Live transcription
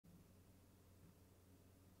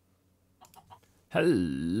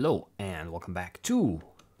Hello and welcome back to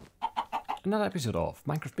another episode of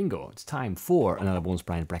Minecraft Bingo. It's time for another bonus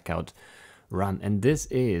blind Blackout run, and this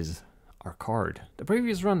is our card. The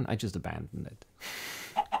previous run, I just abandoned it.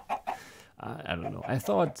 I don't know. I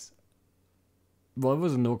thought, well, it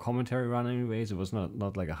was a no commentary run anyways. It was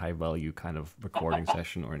not like a high value kind of recording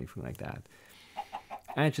session or anything like that.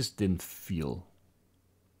 And I just didn't feel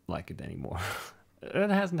like it anymore.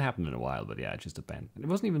 It hasn't happened in a while, but yeah, I just abandoned. It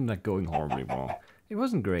wasn't even like going horribly wrong. It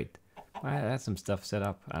wasn't great. I had some stuff set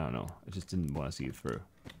up. I don't know. I just didn't want to see it through.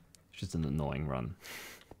 It's just an annoying run.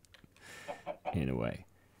 In a way.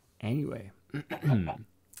 Anyway.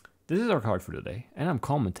 This is our card for today. And I'm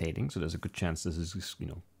commentating, so there's a good chance this is, you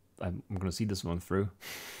know, I'm going to see this one through.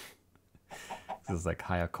 There's like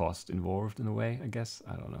higher cost involved in a way, I guess.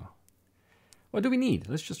 I don't know. What do we need?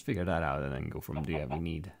 Let's just figure that out and then go from there. We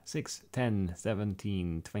need 6, 10,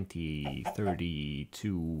 17, 20,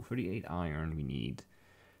 32, 38 iron. We need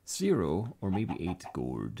 0 or maybe 8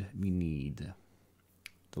 gold. We need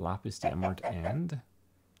the lapis, the emerald, and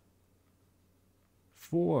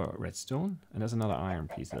 4 redstone. And there's another iron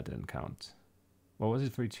piece that I didn't count. What was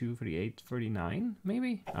it? 32, 38, 39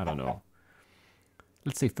 maybe? I don't know.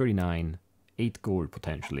 Let's say 39, 8 gold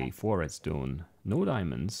potentially, 4 redstone, no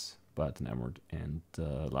diamonds, but an emerald and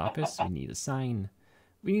lapis. We need a sign.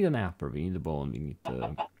 We need an apple. We need a bone. We need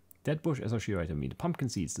the dead bush as our shear item. We need the pumpkin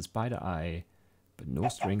seeds, the spider eye, but no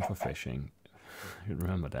string for fishing. You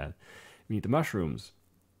remember that. We need the mushrooms.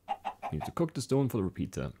 We need to cook the stone for the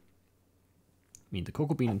repeater. We need the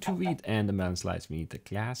cocoa bean and 2 wheat and the melon slice. We need the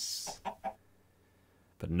glass,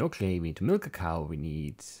 but no clay. We need to milk a cow. We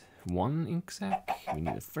need 1 ink sac. We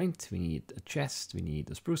need a flint. We need a chest. We need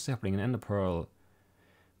a spruce sapling, an ender pearl,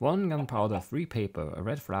 1 gunpowder, 3 paper, a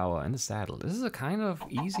red flower, and a saddle. This is a kind of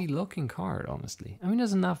easy looking card, honestly. I mean,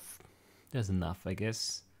 there's enough, I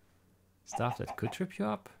guess, stuff that could trip you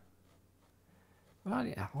up. Well,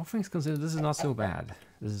 yeah, all things considered, this is not so bad.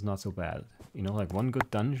 This is not so bad. You know, like 1 good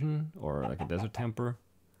dungeon or like a desert temper.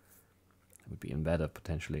 That would be even better,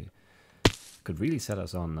 potentially. Could really set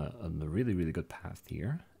us on a really, really good path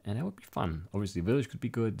here. And that would be fun. Obviously, village could be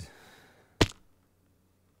good.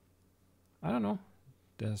 I don't know.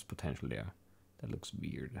 There's potential there. That looks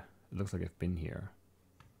weird. It looks like I've been here.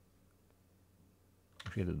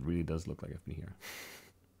 Actually, it really does look like I've been here.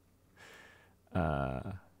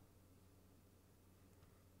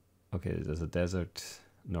 Okay, there's a desert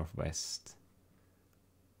northwest.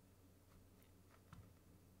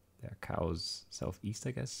 There are cows southeast,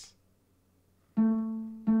 I guess. I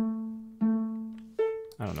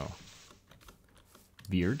don't know.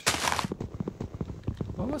 Weird.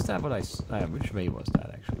 What was that? Which way was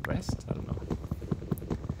that actually? West? I don't know.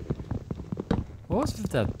 What was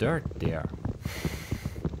with that dirt there?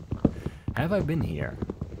 Have I been here?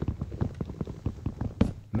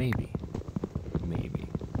 Maybe. Maybe.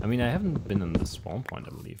 I mean, I haven't been on the spawn point,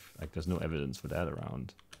 I believe. Like, there's no evidence for that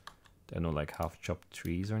around. There are no, like, half-chopped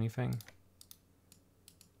trees or anything.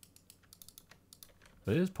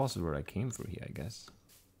 But it is possible where I came through here, I guess.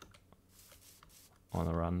 On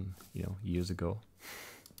a run, you know, years ago.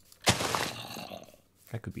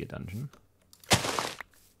 That could be a dungeon.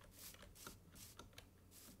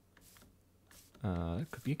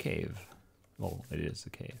 It could be a cave. Oh, it is a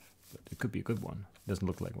cave. But it could be a good one. It doesn't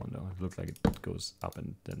look like one, though. It looks like it goes up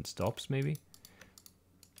and then stops, maybe.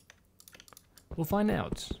 We'll find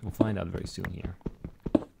out. We'll find out very soon here.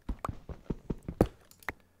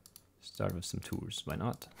 Start with some tours. Why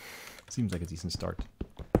not? Seems like a decent start.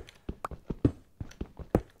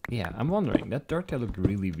 Yeah, I'm wondering, that dirt there looked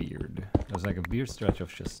really weird. There was like a weird stretch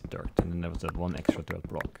of just dirt, and then there was that 1 extra dirt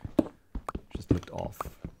block. Just looked off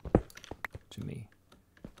to me.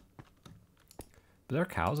 But there are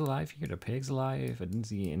cows alive here, there are pigs alive. I didn't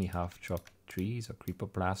see any half-chopped trees, or creeper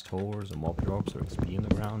blast whores, or mob drops, or XP in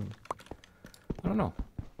the ground. I don't know.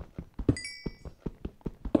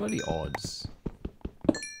 What are the odds?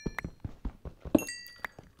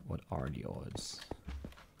 What are the odds?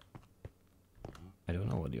 I don't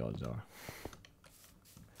know what the odds are.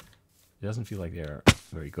 It doesn't feel like they're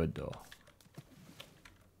very good, though.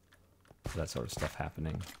 That sort of stuff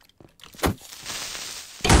happening.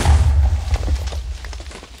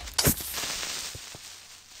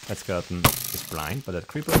 That skeleton is blind, but that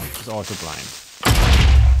creeper is also blind.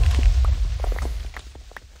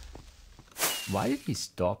 Why did he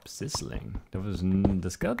stop sizzling? The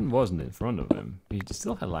skeleton wasn't in front of him. He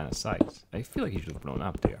still had line of sight. I feel like he should have blown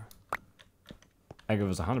up there. Like it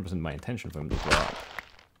was 100% my intention for him to blow up.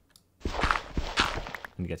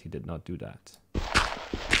 And yet he did not do that.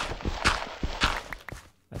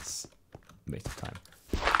 That's a waste of time.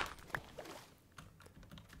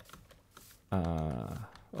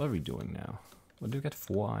 What are we doing now? Well, do we get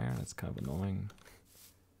 4 iron? That's kind of annoying.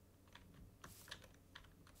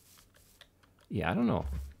 Yeah, I don't know.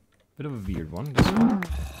 Bit of a weird one. This one.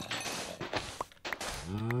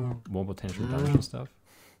 More potential dungeon stuff.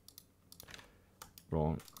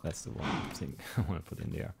 Wrong. That's the one thing I want to put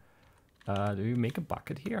in there. Do you make a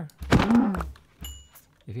bucket here?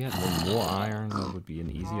 If you had more iron, that would be an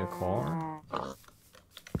easier core.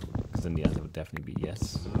 Because then the answer would definitely be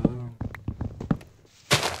yes.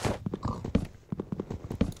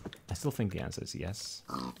 I still think the answer is yes,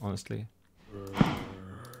 honestly.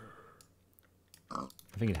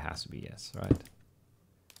 I think it has to be yes, right?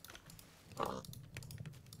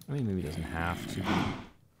 I mean, maybe it doesn't have to be,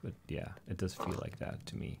 but yeah, it does feel like that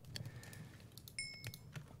to me.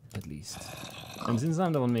 At least. And since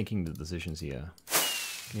I'm the one making the decisions here,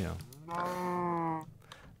 you know, I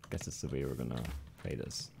guess that's the way we're gonna play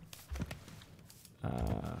this.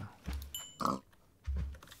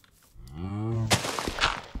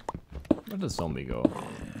 Where does zombie go?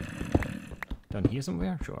 Down here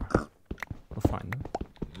somewhere? Sure. We'll find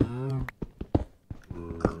them.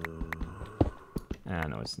 Ah,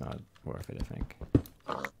 no, it's not worth it, I think.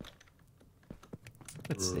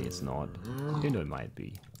 Let's say it's not. Even though it might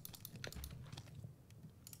be.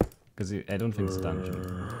 Because I don't think it's a dungeon.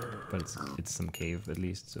 But it's some cave at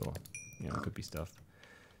least, so, you know, it could be stuff.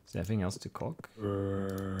 Is there anything else to cook?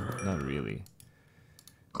 Not really.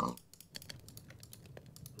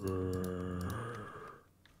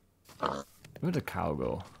 Where'd the cow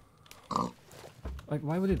go? Like,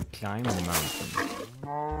 why would it climb the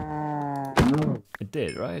mountain? It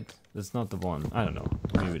did, right? That's not the one. I don't know.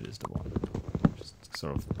 Maybe it is the one. Just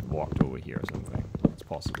sort of walked over here or something. It's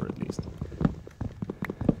possible, at least.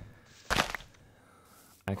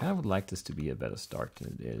 I kind of would like this to be a better start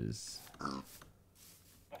than it is.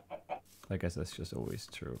 I guess that's just always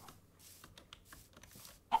true.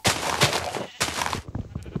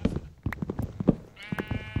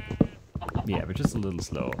 Yeah, we're just a little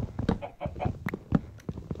slow.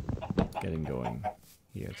 Getting going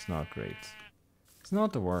here. It's not great. It's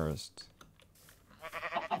not the worst.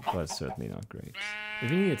 But it's certainly not great.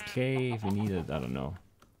 If we needed clay, if we needed, I don't know,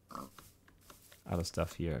 other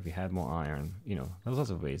stuff here, if we had more iron, you know, there's lots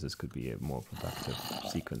of ways this could be a more productive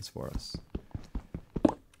sequence for us.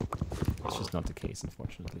 It's just not the case,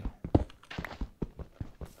 unfortunately.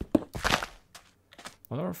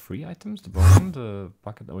 What are our free items? The bottom, the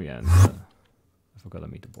bucket, oh yeah, and I forgot I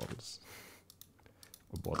made the bottles.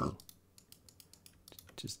 Or bottle.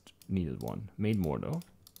 Just needed one. Made more though.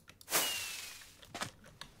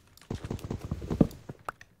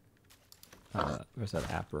 Where's that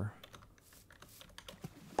apper?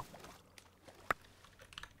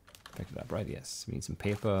 Picked it up, right? Yes. We need some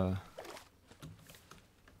paper.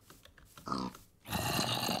 I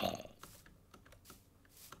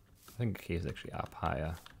think the cave is actually up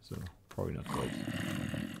higher, so probably not good.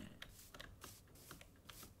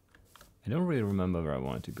 I don't really remember where I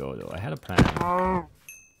wanted to go though. I had a plan. But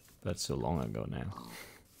that's so long ago now.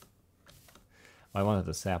 I wanted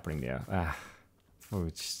the sapling there. Ah,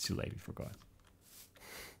 it's too late, we forgot.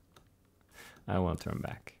 I want to turn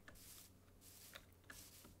back.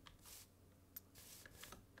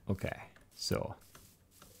 Okay, so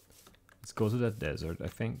let's go to that desert, I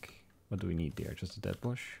think. What do we need there? Just a dead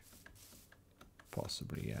bush?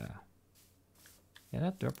 Possibly, yeah. Yeah,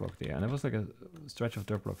 that dirt block there. And there was like a stretch of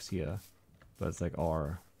dirt blocks here. But it's like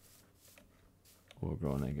all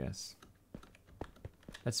overgrown, I guess.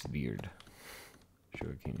 That's weird.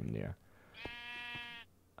 Sugarcane in there.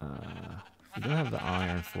 We don't have the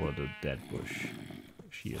iron for the dead bush.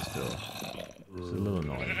 She is still. It's a little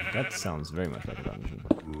annoying. That sounds very much like a dungeon.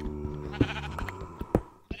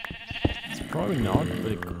 It's probably not,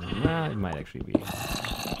 but it might actually be.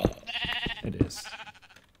 It is.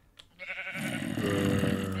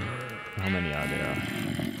 How many are there? I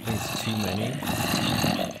think it's too many.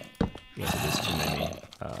 Yes, it is too many.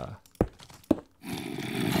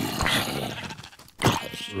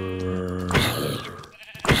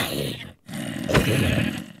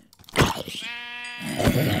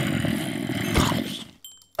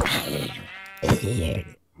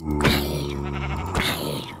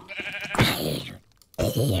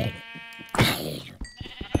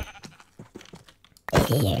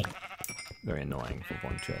 Very annoying for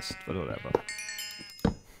one chest, but whatever.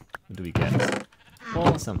 What do we get?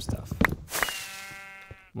 Well, some stuff.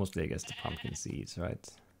 Mostly, I guess, the pumpkin seeds, right?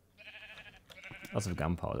 Lots of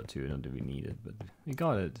gunpowder too, not that we need it, but we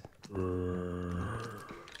got it.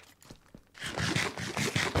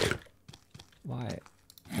 Why?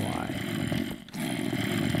 Why?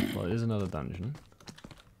 Well, it is another dungeon.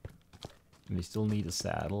 And we still need a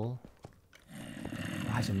saddle.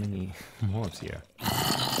 Why so many mobs here?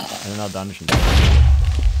 And another dungeon.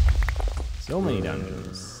 So many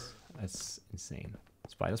dungeons. That's insane.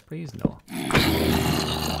 Spider sprays? No.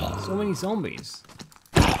 So many zombies.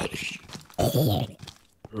 I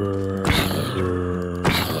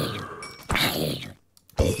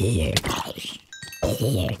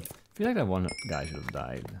feel like that one guy should have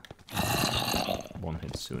died. One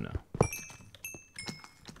hit sooner.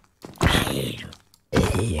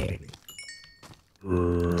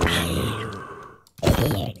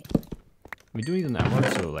 We do need an ammo,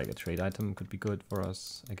 so like a trade item could be good for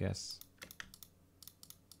us, I guess.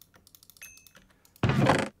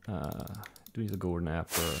 Do need a golden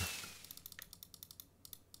apple.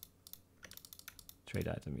 Trade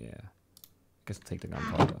item, yeah. I guess I'll take the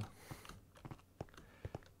gunpowder.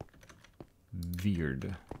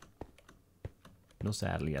 Weird. No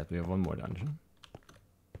saddle yet, we have one more dungeon.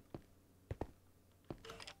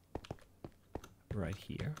 Right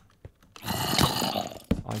here.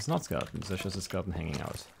 Oh, it's not skeletons, there's just a skeleton hanging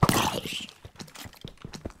out.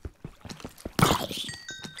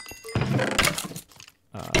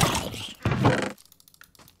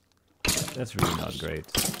 That's really not great.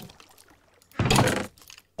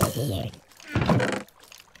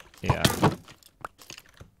 Yeah.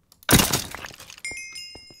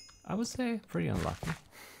 I would say pretty unlucky.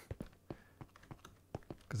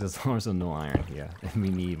 Because there's also no iron here, and we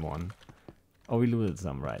need one. Oh, we looted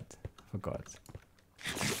some, right? Forgot.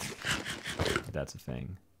 That's a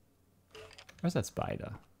thing. Where's that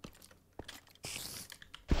spider?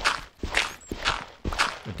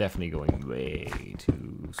 We're definitely going way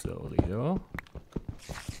too slowly, though.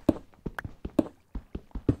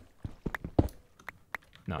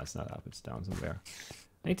 No, it's not up, it's down somewhere.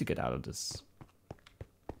 I need to get out of this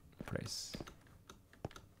place.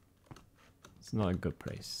 It's not a good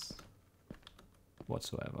place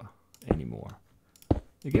whatsoever anymore.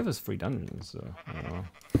 They gave us free dungeons, so I don't know.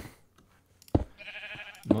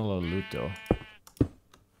 Not a lot of loot though,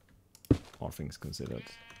 all things considered.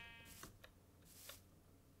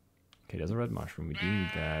 Okay, there's a red mushroom, we do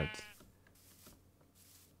need that.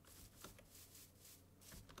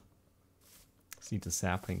 Let's need the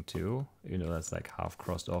sapling too, even though that's like half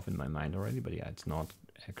crossed off in my mind already, but yeah, it's not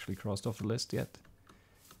actually crossed off the list yet.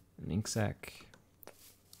 An ink sack.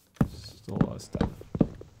 Still a lot of stuff.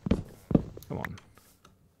 Come on.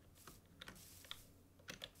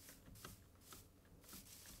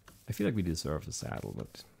 I feel like we deserve the saddle,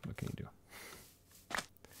 but what can you do?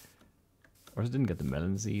 Or I didn't get the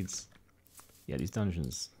melon seeds. Yeah, these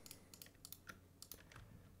dungeons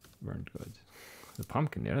weren't good. The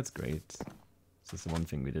pumpkin, yeah, that's great. This is the one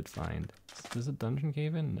thing we did find. Is this a dungeon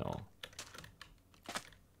cave in? No.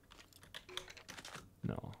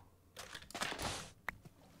 No.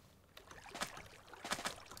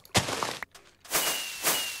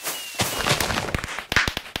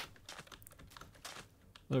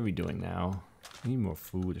 What are we doing now? We need more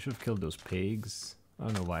food. I should have killed those pigs. I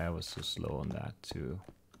don't know why I was so slow on that too.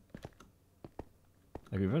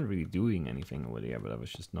 Like we weren't really doing anything over there, but I was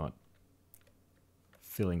just not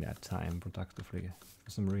filling that time productively for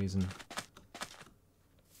some reason.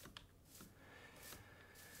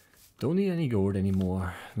 Don't need any gold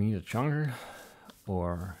anymore. We need a chunker,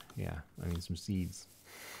 or yeah, I mean some seeds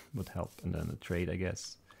would help, and then a trade, I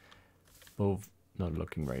guess. Both not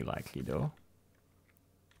looking very likely though.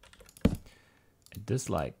 I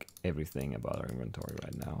dislike everything about our inventory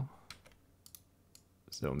right now,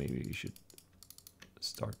 so maybe we should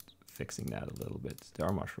start fixing that a little bit. There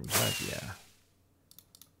are mushrooms, right? Yeah,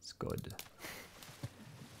 it's good.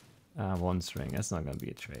 One string, that's not gonna be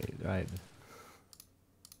a trade, right?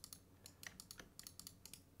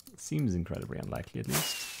 Seems incredibly unlikely, at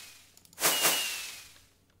least.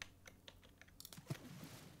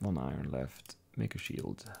 One iron left. Make a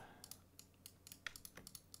shield.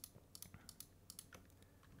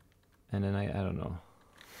 And then I don't know.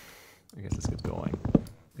 I guess let's get going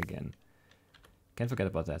again. Can't forget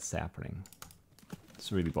about that sapling.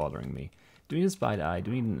 It's really bothering me. Do we need a spider eye?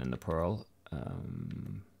 Do we need an ender pearl?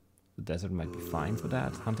 The desert might be fine for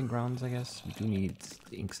that. Hunting grounds, I guess. We do need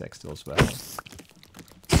the ink sac still as well.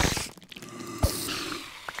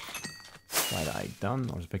 Spider eye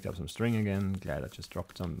done. I just picked up some string again. Glad I just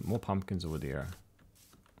dropped some more pumpkins over there.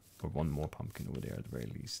 Or one more pumpkin over there at the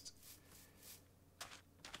very least.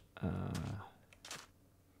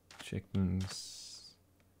 Chickens.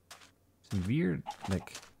 Some weird,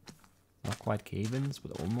 like, not quite cave-ins,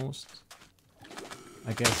 but almost.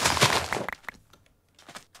 I guess.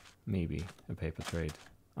 Maybe a paper trade.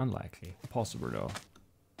 Unlikely. Possible though.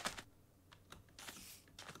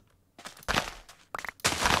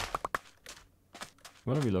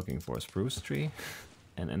 What are we looking for? A spruce tree?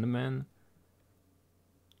 an Enderman,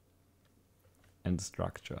 and the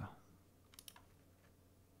structure.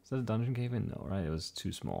 Is that a dungeon cave in? No, right? It was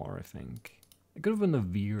too small, I think. It could have been a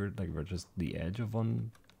weird, like where just the edge of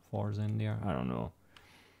one falls in there. I don't know.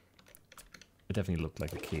 It definitely looked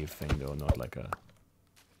like a cave thing though, not like a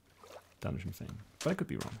dungeon thing. But I could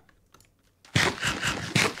be wrong.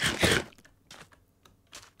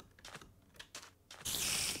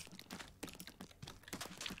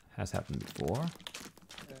 Has happened before.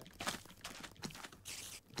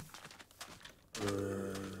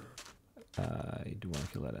 I do want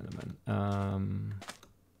to kill that Enderman.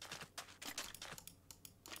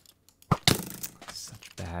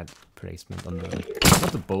 Such bad placement on the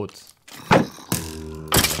not the boat,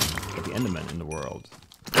 but the Enderman in the world.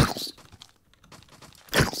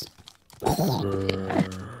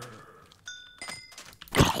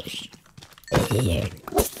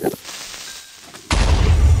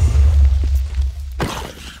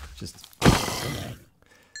 Just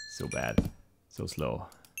so bad, so slow.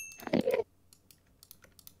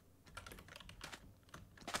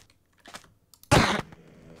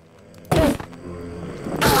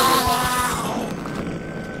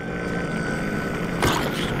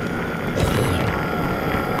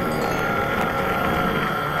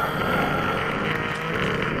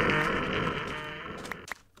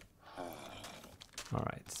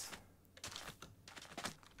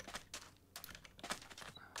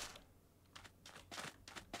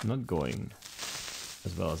 Not going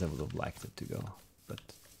as well as I would have liked it to go, but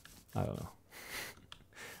I don't know.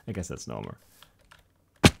 I guess that's normal.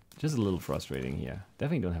 Just a little frustrating here.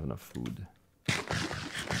 Definitely don't have enough food.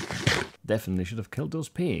 Definitely should have killed those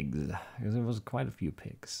pigs, because there was quite a few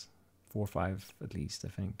pigs. 4 or 5 at least, I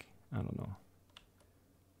think. I don't know.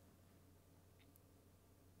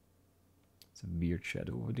 It's a weird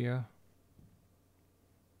shadow over there.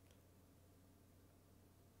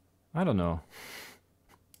 I don't know.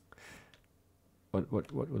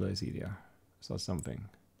 What would I see there? I saw something.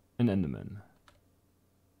 An Enderman.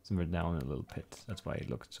 Somewhere down in a little pit. That's why it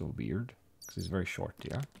looked so weird. Because he's very short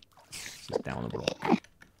there. He's down a block.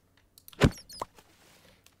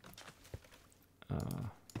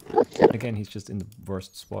 Again, he's just in the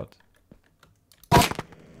worst spot.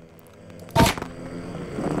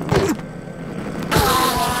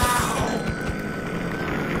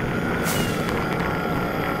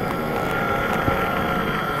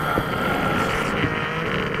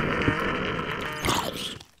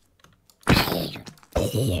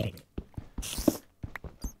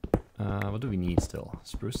 What do we need still?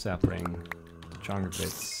 Spruce sapling, jungle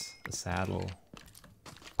bits, a saddle,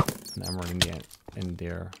 an emerald in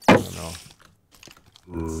there. I don't know.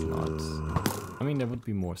 It's not. I mean, there would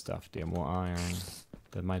be more stuff there, more iron.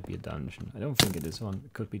 That might be a dungeon. I don't think it is one.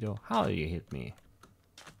 It could be though. How did you hit me?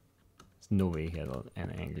 There's no way he had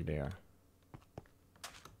an angle there.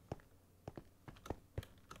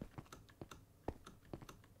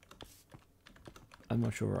 I'm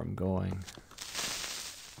not sure where I'm going.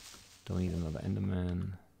 Don't need another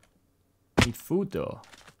Enderman. Need food though.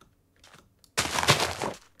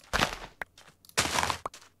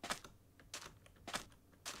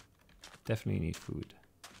 Definitely need food.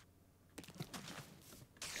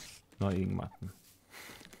 Not eating mutton.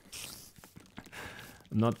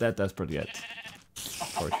 I'm not that desperate yet.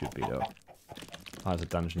 Or it should be though. Oh, there's a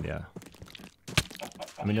dungeon there.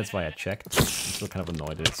 I mean, that's why I checked. I'm still kind of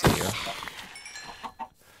annoyed that it's here.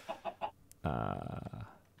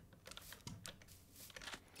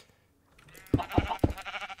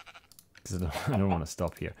 I don't want to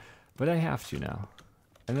stop here, but I have to now,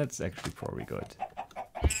 and that's actually probably good.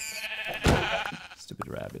 Stupid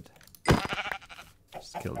rabbit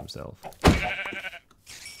just killed himself.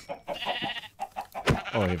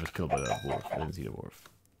 Oh, he was killed by the wolf. I didn't see the wolf.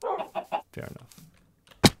 Fair enough.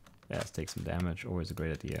 Yeah, let's take some damage. Always a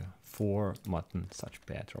great idea. 4 mutton, such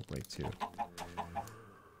bad drop rate too.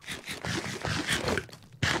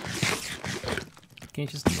 Can you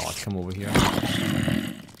just not come over here?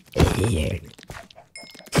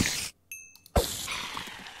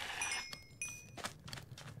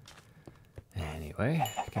 Anyway,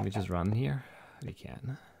 can we just run here? We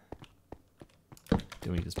can.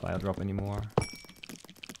 Don't need this bio drop anymore.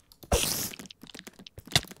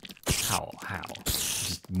 How?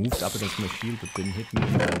 Just moved up against my shield but didn't hit me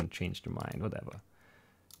and then changed their mind. Whatever.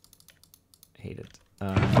 Hate it.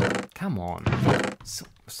 Come on.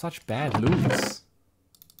 Such bad loots.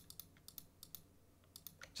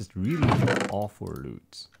 Just really awful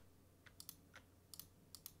loot.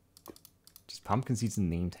 Just pumpkin seeds and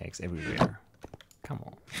name tags everywhere. Come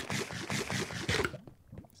on.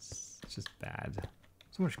 It's just bad.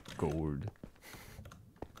 So much gold.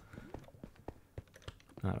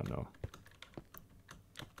 I don't know.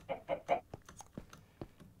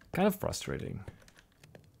 Kind of frustrating.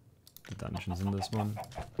 The dungeons in this one.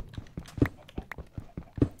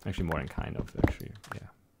 Actually, more than kind of, actually. Yeah,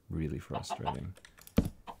 really frustrating.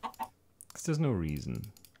 Because there's no reason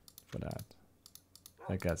for that.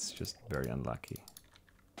 Like, that's just very unlucky.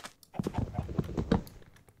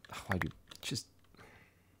 Why do you just...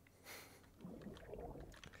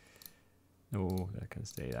 No, that can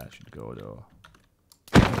stay. That should go, though.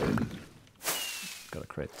 Got a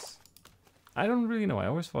crit. I don't really know. I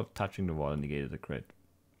always thought touching the wall negated a crit.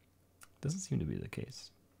 Doesn't seem to be the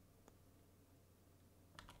case.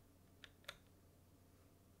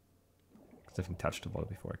 Because I think touched the wall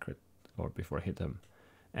before I crit, or before I hit him,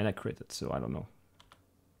 and I critted. So I don't know.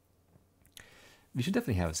 We should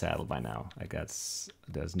definitely have a saddle by now. Like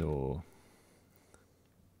there's no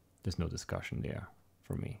discussion there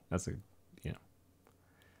for me. That's a a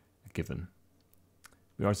given.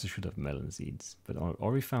 We also should have melon seeds, but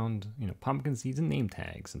or we found pumpkin seeds and name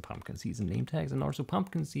tags, and pumpkin seeds and name tags, and also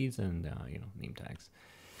pumpkin seeds and name tags.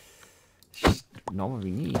 It's just not what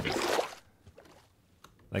we need.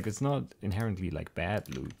 Like, it's not inherently like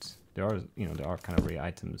bad loot. There are kind of rare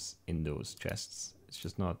items in those chests. It's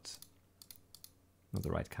just not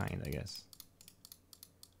the right kind, I guess.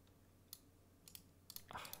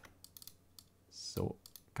 So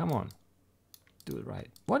come on, do it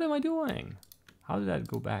right. What am I doing? How did that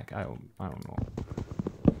go back? I don't know.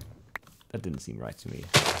 That didn't seem right to me.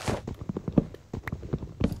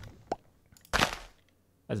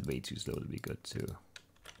 That's way too slow to be good too,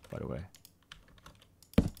 by the way.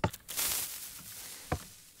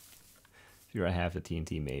 If you're at half the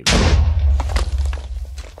TNT, maybe.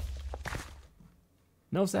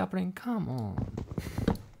 No sapling? Come on.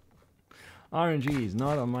 RNG is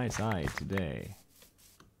not on my side today.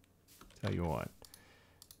 Tell you what.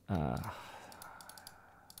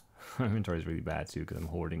 My inventory is really bad too, because I'm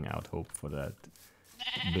hoarding out hope for that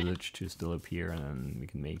village to still appear, and then we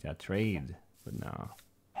can make that trade. But no,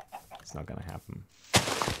 it's not gonna happen.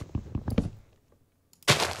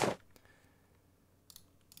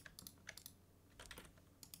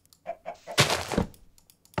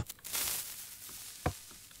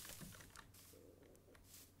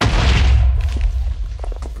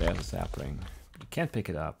 There's a sapling. You can't pick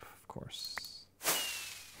it up, of course.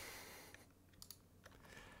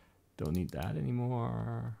 Don't need that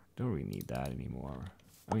anymore. Don't really need that anymore.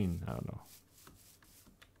 I mean, I don't know.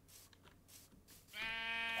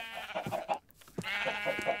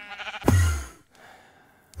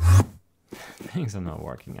 Things are not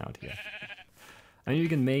working out here. I mean, we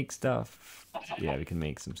can make stuff. Yeah, we can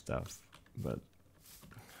make some stuff. But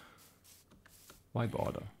why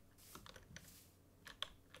bother?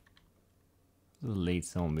 The late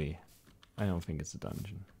zombie. I don't think it's a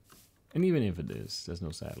dungeon. And even if it is, there's no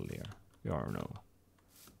saddle here. We already know.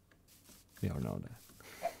 We already know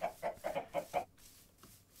that.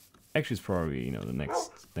 Actually, it's probably, the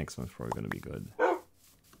next one's probably gonna be good.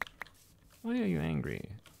 Why are you angry?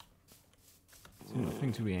 There's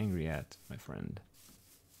nothing to be angry at, my friend.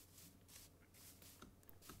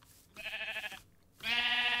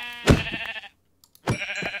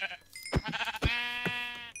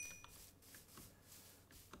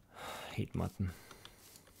 Hate mutton.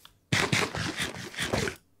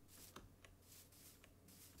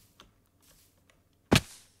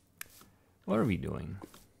 What are we doing?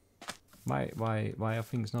 Why are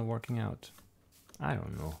things not working out? I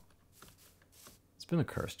don't know. It's been a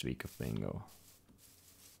cursed week of bingo.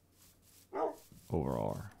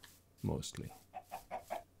 Overall, mostly.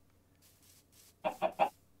 I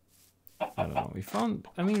don't know. We found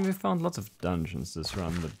lots of dungeons this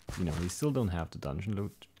run, but we still don't have the dungeon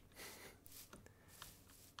loot.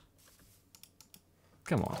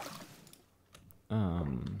 Come on.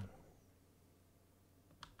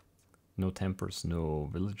 No tempers, no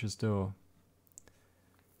villages though.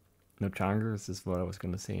 No junglers is what I was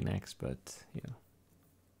gonna say next, but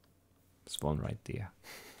spawn right there.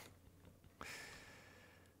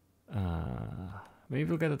 Maybe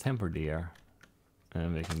we'll get a temper deer,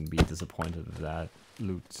 and we can be disappointed with that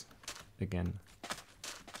loot again.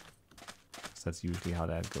 So that's usually how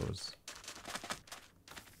that goes.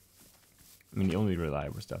 I mean, the only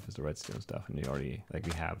reliable stuff is the redstone stuff, and we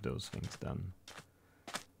have those things done.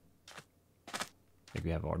 Like,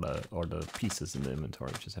 we have all the pieces in the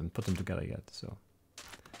inventory, just haven't put them together yet, so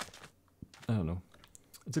I don't know.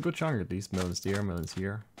 It's a good chunk at least. Melons there, melons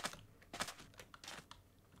here.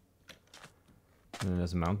 And then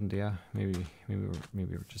there's a mountain there. Maybe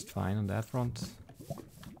we're just fine on that front.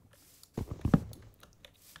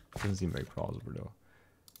 Doesn't seem very plausible though.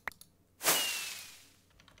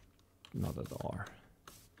 Not at all.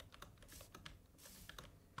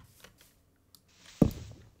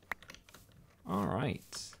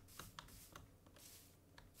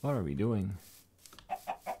 What are we doing?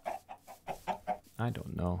 I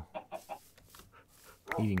don't know.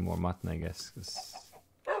 Eating more mutton, I guess. 'Cause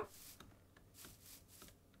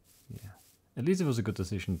yeah. At least it was a good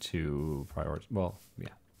decision to prioritize. Well, yeah.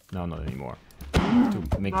 No, not anymore.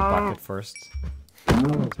 To make the bucket first. That's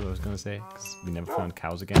what I was gonna say. 'Cause we never found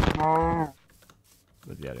cows again.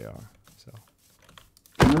 But yeah, they are. So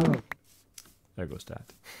there goes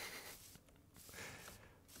that.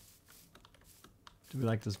 Do we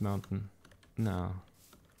like this mountain? No.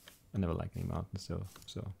 I never liked any mountains, so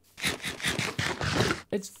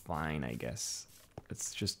it's fine, I guess.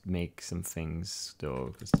 Let's just make some things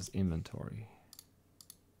though, because this inventory,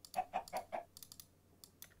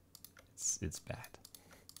 it's bad.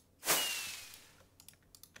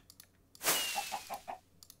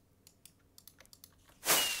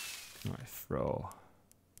 Alright, throw.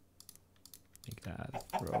 Make that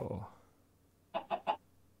throw.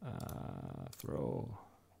 Throw.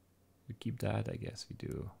 We keep that, I guess we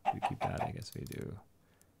do. We keep that, I guess we do.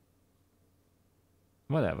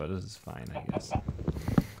 Whatever, this is fine, I guess.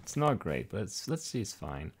 It's not great, but let's see, it's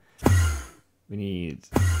fine. We need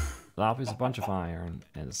lapis, a bunch of iron,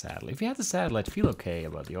 and a saddle. If you had the saddle, I'd feel okay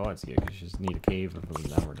about the odds here, because you just need a cave of a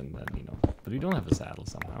leopard and then, you know. But we don't have a saddle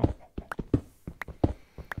somehow.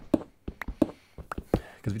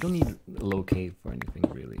 Because we don't need a low cave for anything,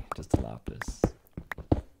 really. Just a lapis.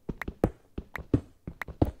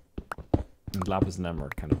 And lapis and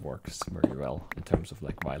emerald kind of works very well in terms of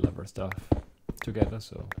like white leather stuff together.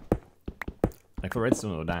 So, like for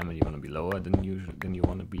redstone or diamond, you want to be lower than you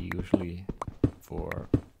want to be usually for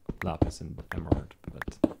lapis and emerald.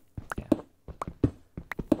 But yeah,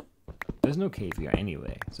 there's no cave here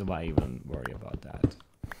anyway, so why even worry about that?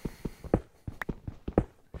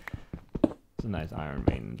 It's a nice iron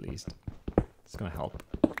vein at least. It's gonna help.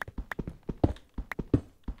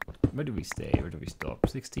 Where do we stay? Where do we stop?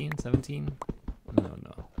 16? 17?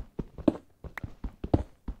 No.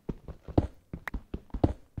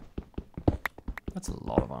 That's a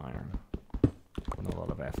lot of iron. And a lot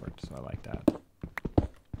of effort, so I like that.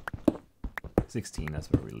 16, that's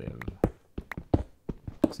where we live.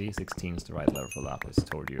 See, 16 is the right level for lapis,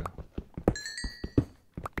 told you.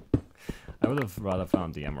 I would have rather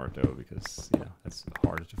found the emerald though, because, you know, that's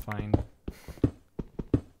harder to find.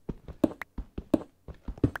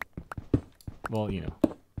 Well, you know.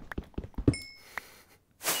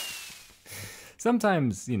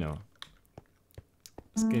 Sometimes, you know,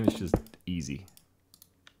 this game is just easy.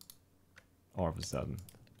 All of a sudden.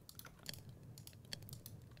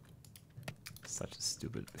 Such a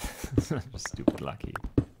stupid, such a stupid lucky.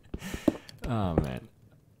 Oh, man.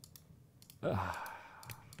 I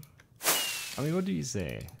mean, what do you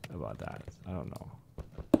say about that? I don't know.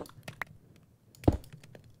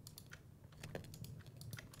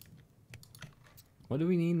 What do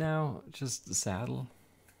we need now? Just the saddle?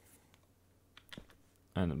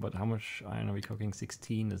 But how much iron are we cooking?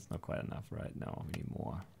 16? That's not quite enough right now. We need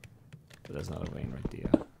more. But there's another vein right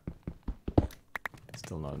there.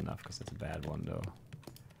 Still not enough because it's a bad one though.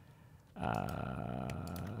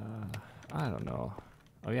 I don't know.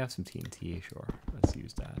 Oh, we have some TNT, sure. Let's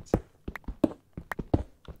use that.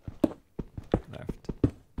 Left.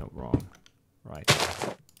 No, wrong. Right.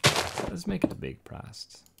 Let's make it a big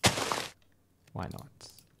blast. Why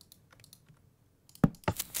not?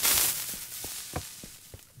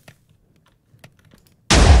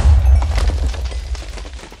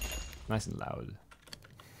 Nice and loud.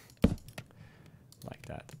 Like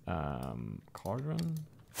that. Cauldron?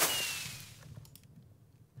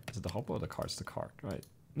 Is it the hopper or the cart? It's the cart, right?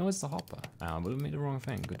 No, it's the hopper. But we made the wrong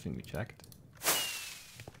thing. Good thing we checked.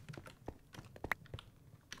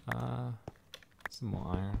 Some more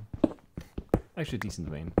iron. Actually, a decent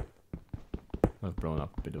vein. I've blown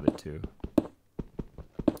up a bit of it too.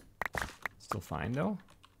 Still fine though.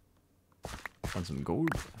 Found some gold.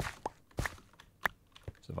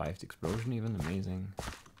 Survived the explosion even, amazing.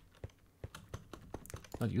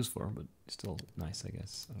 Not useful, but still nice, I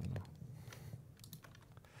guess. I don't know.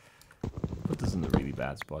 Put this in a really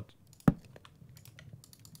bad spot.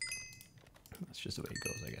 That's just the way it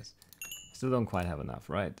goes, I guess. Still don't quite have enough,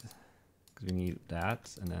 right? Because we need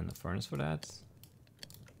that, and then a furnace for that.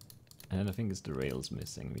 And then I think it's the rails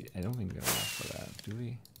missing. I don't think we have enough for that, do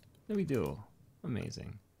we? No, we do.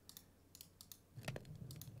 Amazing.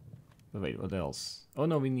 But wait, what else? Oh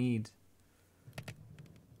no, we need...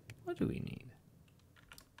 What do we need?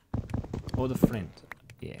 Oh, the flint.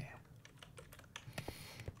 Yeah.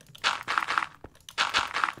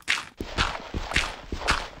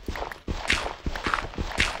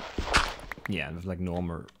 Yeah, with like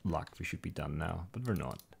normal luck we should be done now, but we're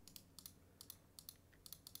not.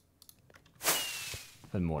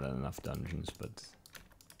 had more than enough dungeons, but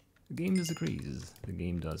the game disagrees. The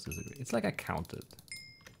game does disagree. It's like I counted.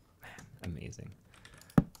 Man, amazing.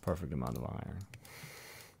 Perfect amount of iron.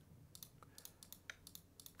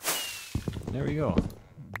 There we go.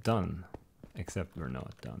 Done. Except we're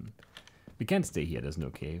not done. We can't stay here, there's no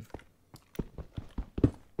cave.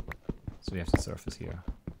 So we have to surface here.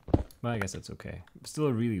 But I guess that's okay. Still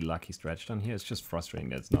a really lucky stretch down here. It's just frustrating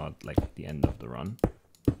that it's not like the end of the run.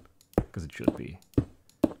 Because it should be.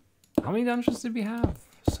 How many dungeons did we have?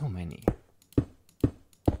 So many.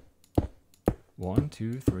 1,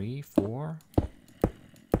 2, 3, 4.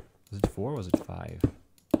 Was it 4 or was it 5?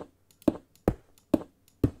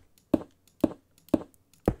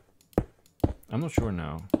 I'm not sure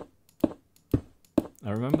now. I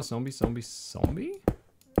remember zombie.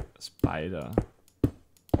 Spider.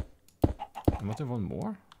 And was there one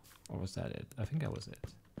more? Or was that it? I think that was it.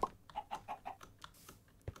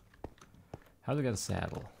 How to get a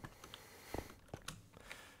saddle?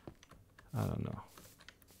 I don't know.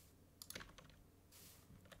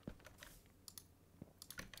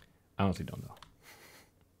 I honestly don't know.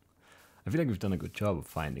 I feel like we've done a good job of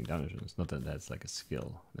finding dungeons. Not that that's like a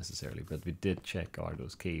skill necessarily, but we did check out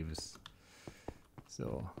those caves.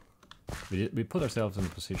 So we put ourselves in a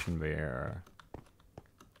position where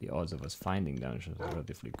the odds of us finding dungeons are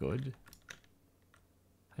relatively good.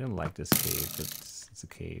 I don't like this cave, but it's a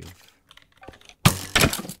cave.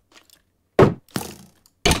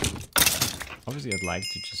 Obviously, I'd like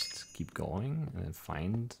to just keep going and then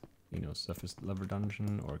find, you know, surface level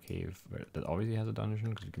dungeon or cave that obviously has a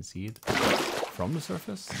dungeon because you can see it from the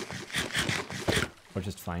surface, or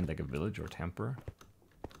just find like a village or temple.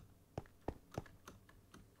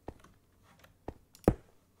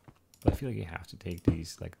 But I feel like you have to take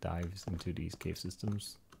these like dives into these cave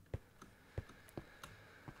systems.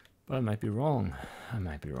 But I might be wrong. I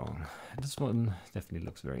might be wrong. This one definitely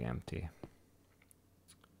looks very empty.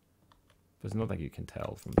 But it's not like you can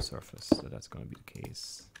tell from the surface that that's going to be the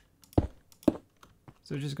case.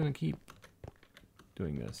 So we're just going to keep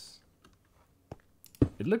doing this.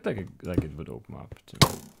 It looked like it would open up to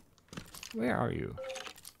me. Where are you?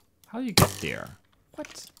 How do you get there?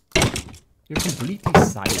 What? You're completely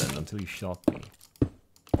silent until you shot me.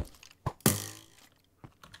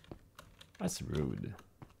 That's rude.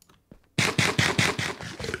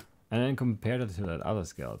 And then compare that to that other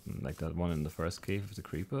skeleton, like that one in the first cave with the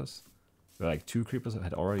creepers. Where like 2 creepers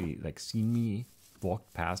had already like seen me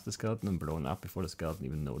walk past the skeleton and blown up before the skeleton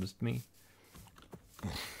even noticed me.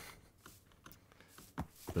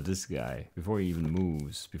 But this guy, before he even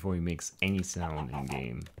moves, before he makes any sound in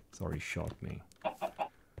game, he's already shot me.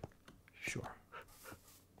 Sure.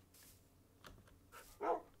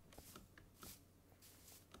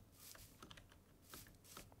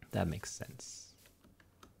 That makes sense.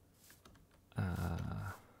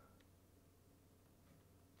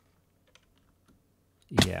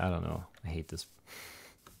 Yeah, I don't know. I hate this.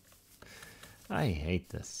 I hate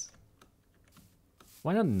this.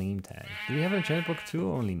 Why not name tag? Do we have an enchantment book too,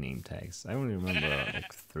 or only name tags? I only remember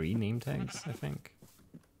like 3 name tags, I think.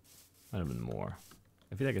 Might have been more.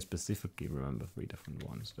 I feel like I specifically remember 3 different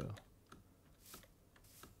ones though.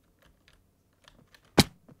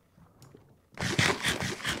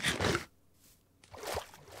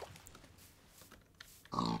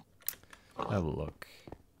 Have a look.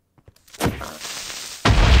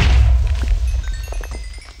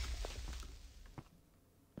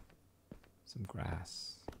 Some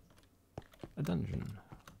grass. A dungeon.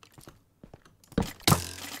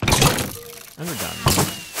 And we're done.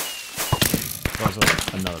 Also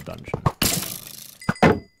another dungeon.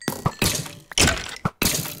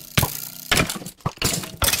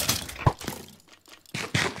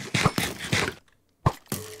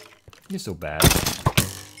 You're so bad.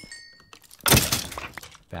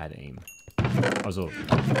 Bad aim. Also, you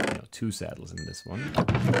know, 2 saddles in this one.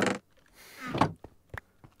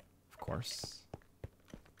 Of course.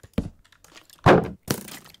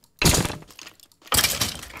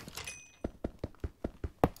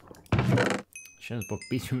 Shannon's book,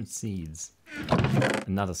 beetroot seeds.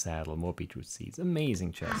 Another saddle, more beetroot seeds.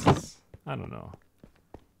 Amazing chests. I don't know.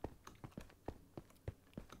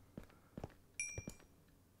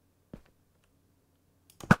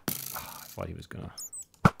 Oh, I thought he was gonna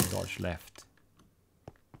dodge left.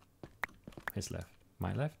 His left.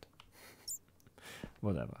 My left?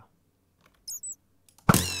 Whatever.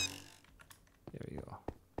 There we go.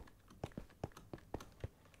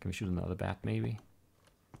 Can we shoot another bat maybe?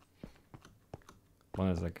 One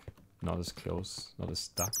is like not as close, not as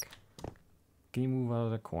stuck. Can you move out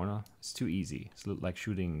of the corner? It's too easy. It's like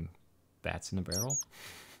shooting bats in a barrel.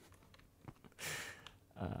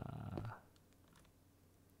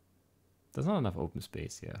 There's not enough open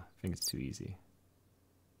space here. I think it's too easy.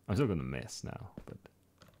 I'm still gonna miss now, but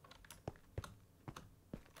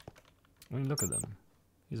I mean, look at them.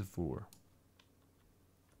 He's a 4.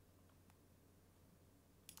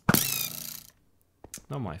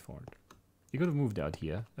 Not my fault. You could have moved out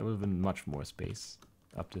here. There would have been much more space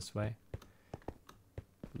up this way.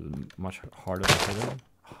 Much harder to hit him.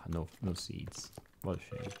 No, no seeds. What a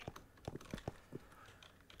shame.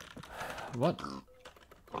 What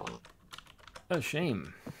a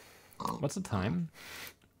shame. What's the time?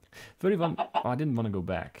 31. Oh, I didn't want to go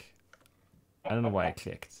back. I don't know why I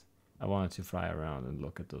clicked. I wanted to fly around and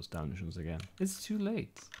look at those dungeons again. It's too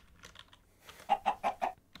late.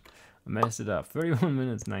 I messed it up. 31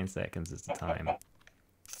 minutes, 9 seconds is the time.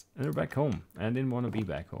 And we're back home. And I didn't want to be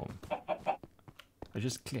back home. I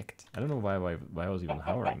just clicked. I don't know why I was even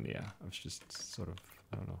hovering there. I was just sort of,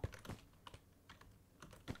 I don't know.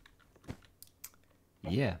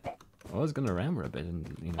 Yeah. I was gonna ramble a bit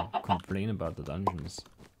and, you know, complain about the dungeons.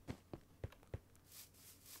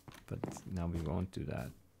 But now we won't do that.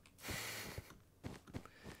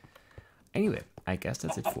 Anyway, I guess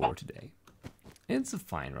that's it for today. It's a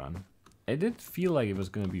fine run. It did feel like it was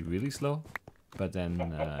going to be really slow, but then,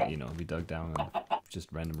 you know, we dug down and just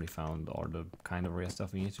randomly found all the kind of rare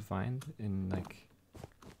stuff we need to find in like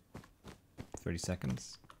 30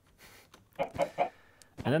 seconds.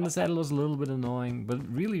 And then the saddle was a little bit annoying, but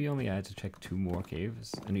really we only had to check 2 more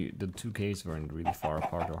caves, and the 2 caves weren't really far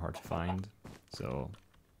apart or hard to find, so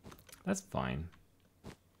that's fine.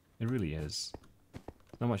 It really is.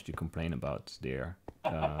 Not much to complain about there.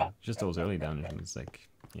 Just those early dungeons, like,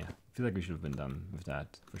 yeah, I feel like we should have been done with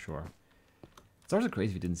that for sure. It's also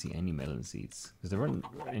crazy we didn't see any melon seeds, because there weren't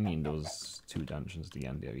any in those 2 dungeons at the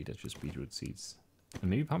end there either, just beetroot seeds.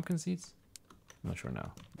 And maybe pumpkin seeds? I'm not sure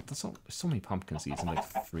now. There's so many pumpkin seeds, and like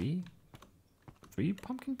 3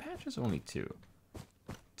 pumpkin patches? Only 2.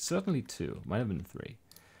 Certainly 2, might have been 3.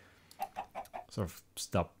 Sort of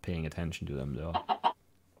stopped paying attention to them though.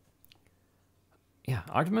 Yeah,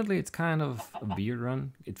 ultimately it's kind of a weird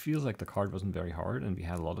run. It feels like the card wasn't very hard and we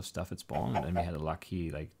had a lot of stuff at spawn, and we had a lucky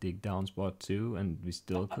like dig down spot too, and we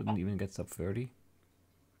still couldn't even get sub 30.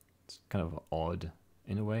 It's kind of odd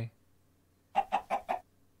in a way.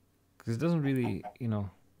 Because it doesn't really, you know,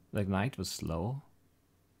 like night was slow,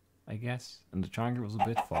 I guess, and the jungle was a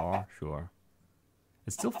bit far, sure.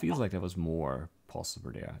 It still feels like there was more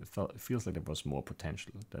possible there. It feels like there was more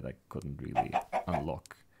potential that I couldn't really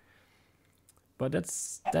unlock. But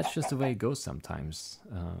that's just the way it goes sometimes,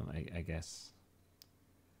 I guess.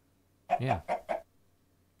 Yeah.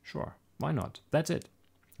 Sure. Why not? That's it.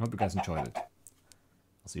 Hope you guys enjoyed it. I'll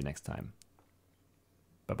see you next time.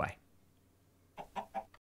 Bye-bye.